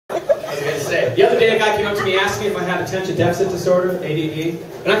say. The other day, a guy came up to me asking if I had attention deficit disorder, ADD,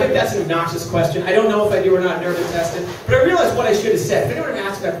 and I think that's an obnoxious question. I don't know if I do or not, never been tested, but I realized what I should have said. If anyone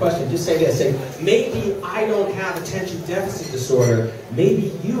asks that question, just say this. Say, maybe I don't have attention deficit disorder.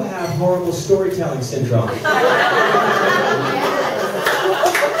 Maybe you have horrible storytelling syndrome.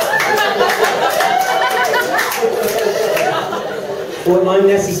 Or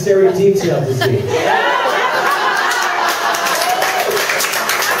unnecessary detail disease.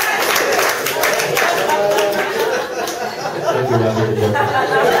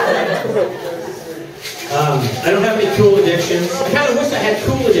 I don't have any cool addictions. I kind of wish I had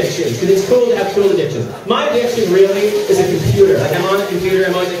cool addictions, because it's cool to have cool addictions. My addiction really is a computer. Like, I'm on the computer,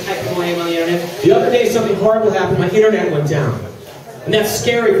 I'm always like typing away on the internet. The other day something horrible happened, my internet went down. And that's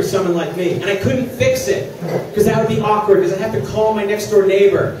scary for someone like me. And I couldn't fix it, because that would be awkward, because I'd have to call my next door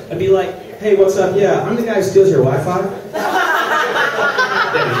neighbor and be like, hey, what's up? Yeah, I'm the guy who steals your Wi-Fi.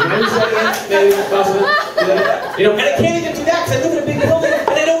 Maybe, possibly. You know, and I can't even do that, because I live in a big building, and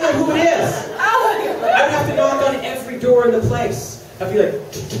I don't know who it is. I would have to knock on every door in the place. I'd be like,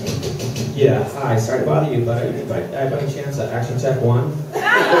 yeah, hi, sorry to bother you, but by any chance, action check 1?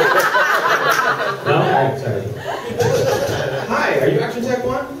 No? Alright, sorry. Hi, are you action check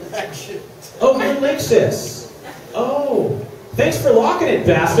 1? Action. Oh, you're Lexus. Oh, thanks for locking it,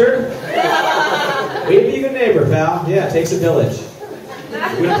 bastard. We'd be a good neighbor, pal. Yeah, it takes a village.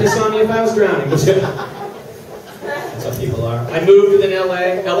 Wouldn't piss on me if I was drowning. That's how people are. I moved within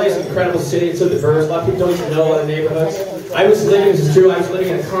LA. LA is an incredible city. It's so diverse. A lot of people don't even know a lot of neighborhoods. I was living, this is true, I was living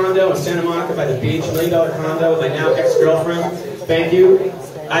in a condo in Santa Monica by the beach, $1 million condo with my now ex-girlfriend. Thank you.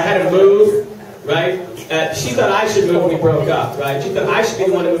 I had to move, right? She thought I should move when we broke up, right? She thought I should be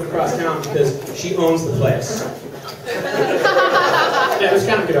the one to move across town because she owns the place. Yeah, it was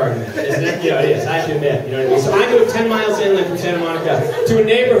kind of a good argument, isn't it? You know, it is, I have to admit, you know what I mean? So I moved 10 miles inland from Santa Monica to a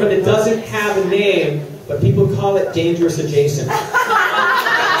neighborhood that doesn't have a name, but people call it dangerous adjacent.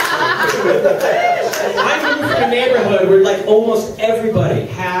 I moved from a neighborhood where like almost everybody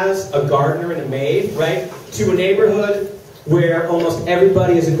has a gardener and a maid, right? To a neighborhood where almost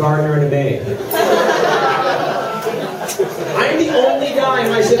everybody is a gardener and a maid. I'm the only guy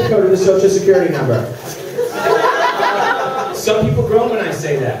in my zip code with a social security number. Some people groan when I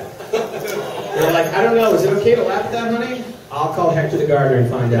say that. They're like, I don't know, is it okay to laugh at that, honey? I'll call Hector the gardener and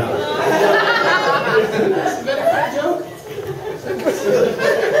find out. Is that a bad joke?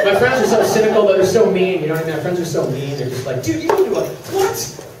 My friends are so cynical, though they're so mean, you know what I mean? My friends are so mean, they're just like, dude, you moved to a, what?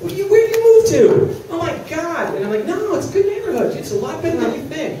 Where do you move to? Oh my God. And I'm like, no, it's a good neighborhood. It's a lot better than you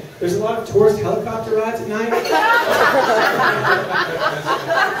think. There's a lot of tourist helicopter rides at night.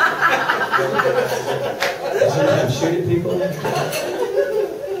 Sometimes shooting people.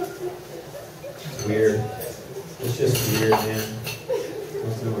 It's weird. It's just weird, man. I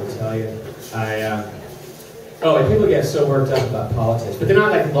don't know what to tell you. And people get so worked up about politics, but they're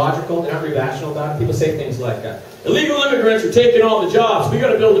not like logical, they're not rational about it. People say things like, illegal immigrants are taking all the jobs, we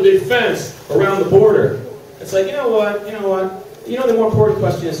gotta build a big fence around the border. It's like, you know what, the more important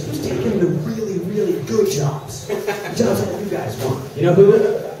question is, who's taking the really, really good jobs? The jobs that you guys want. You know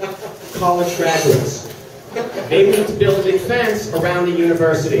who? College graduates. Maybe we need to build a big fence around the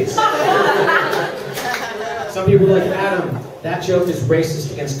universities. Some people are like, Adam, that joke is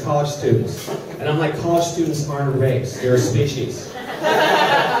racist against college students. And I'm like, college students aren't a race, they're a species.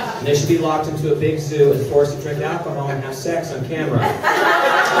 And they should be locked into a big zoo and forced to drink alcohol and have sex on camera.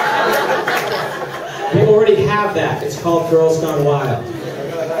 We already have that. It's called Girls Gone Wild.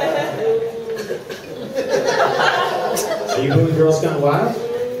 Are you doing Girls Gone Wild?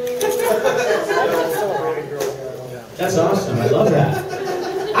 That's awesome, I love that.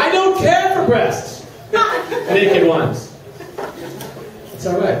 I don't care for breasts! Naked ones. It's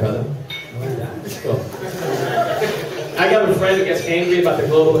alright, brother. I like that. It's cool. I got a friend who gets angry about the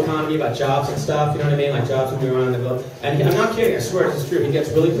global economy, about jobs and stuff, you know what I mean? Like jobs moving around the globe. And I'm not kidding, I swear this is true. He gets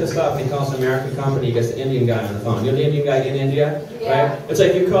really pissed off and he calls an American company, he gets the Indian guy on the phone. You know the Indian guy in India? Yeah. Right? It's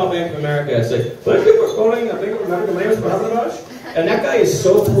like you call Bank of America, it's like, thank you for calling Bank of America, my name is Bangladesh. And that guy is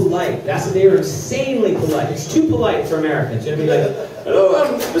so polite. They are insanely polite. It's too polite for Americans. You know what I mean? Like, hello,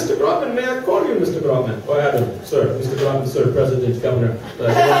 I'm Mr. Gropman. May I call you Mr. Gropman? Oh, Adam, sir. Mr. Gropman, sir. President, Governor.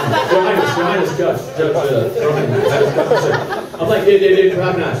 Your Highness, Judge. I'm like, dude,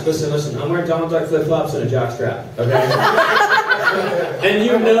 Gropman, listen. I'm wearing Donald Duck flip-flops and a jockstrap. Okay? And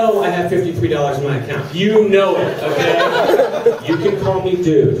you know I have $53 in my account. You know it, okay? You can call me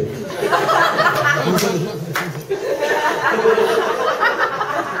dude.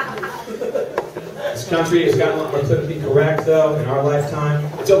 country has gotten a lot more politically correct, though, in our lifetime.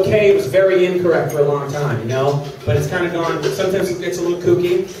 It's okay, it was very incorrect for a long time, you know? But it's kind of gone, sometimes it gets a little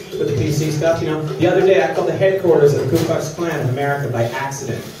kooky with the PC stuff, you know? The other day, I called the headquarters of the Ku Klux Klan of America by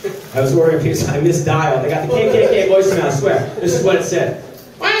accident. I was ordering a piece, I misdialed. I got the KKK voicemail, I swear. This is what it said.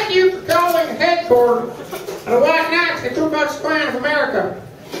 Thank you for calling the headquarters of the White Knights of the Ku Klux Klan of America.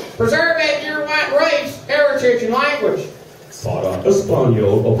 Preserve your white race, heritage, and language. Para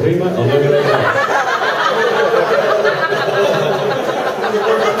Espanol, oprima a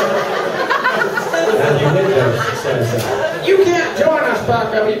You can't join us,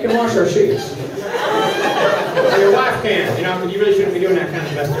 Paco, but you can wash our sheets. Or your wife can, you know, you really shouldn't be doing that kind of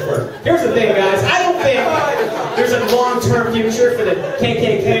domestic work. Here's the thing, guys, I don't think there's a long-term future for the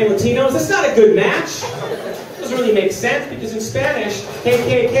KKK and Latinos. That's not a good match. It doesn't really make sense, because in Spanish,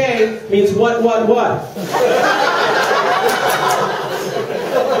 KKK means what?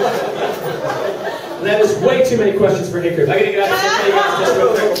 That is way too many questions for Hickory. I gotta get out of here and tell you guys just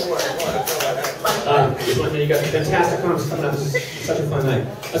real quick. You got fantastic comments coming up. This is such a fun night.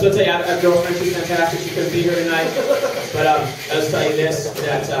 I was going to tell you, I have a girlfriend. She's fantastic. She couldn't be here tonight. But I'll just tell you this,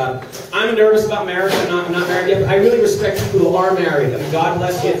 that I'm nervous about marriage. I'm not married yet, but I really respect people who are married. I mean, God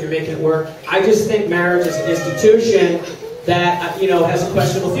bless you if you're making it work. I just think marriage is an institution that, you know, has a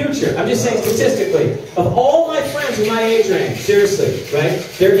questionable future. I'm just saying statistically, of all my friends in my age range, seriously, right,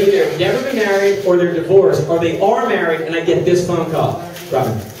 they're either never been married or they're divorced, or they are married and I get this phone call.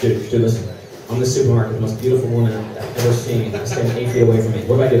 Robin, dude, listen. I'm in the supermarket, the most beautiful woman I've ever seen. I'm standing 8 feet away from me.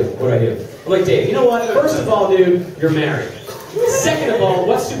 What do I do? What do I do? I'm like, Dave, you know what? First of all, dude, you're married. Second of all,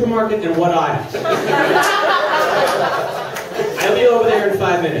 what supermarket and what aisle? I'll be over there in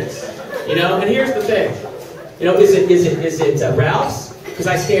 5 minutes. You know, and here's the thing. You know, is it Ralph's? Because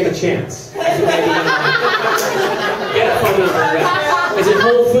I stand a chance. I think maybe, get a phone number, Ralph's. Is it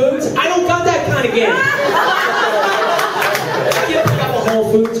Whole Foods? I don't got that kind of game. I can't pick up a Whole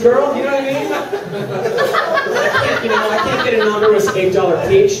Foods girl, you know what I mean? I can't get a number with $8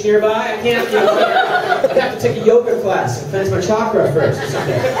 peach nearby. I can't, you know, I'd have to take a yoga class and cleanse my chakra first or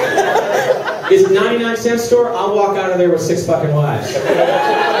something. Is 99-cent store? I'll walk out of there with 6 fucking wives.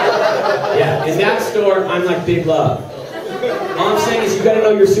 Yeah, in that store, I'm like Big Love. All I'm saying is you gotta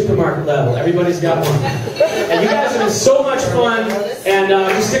know your supermarket level. Everybody's got one. And you guys have been so much fun. And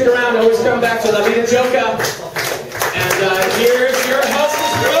just stick around, always come back to La Vida Joca. And here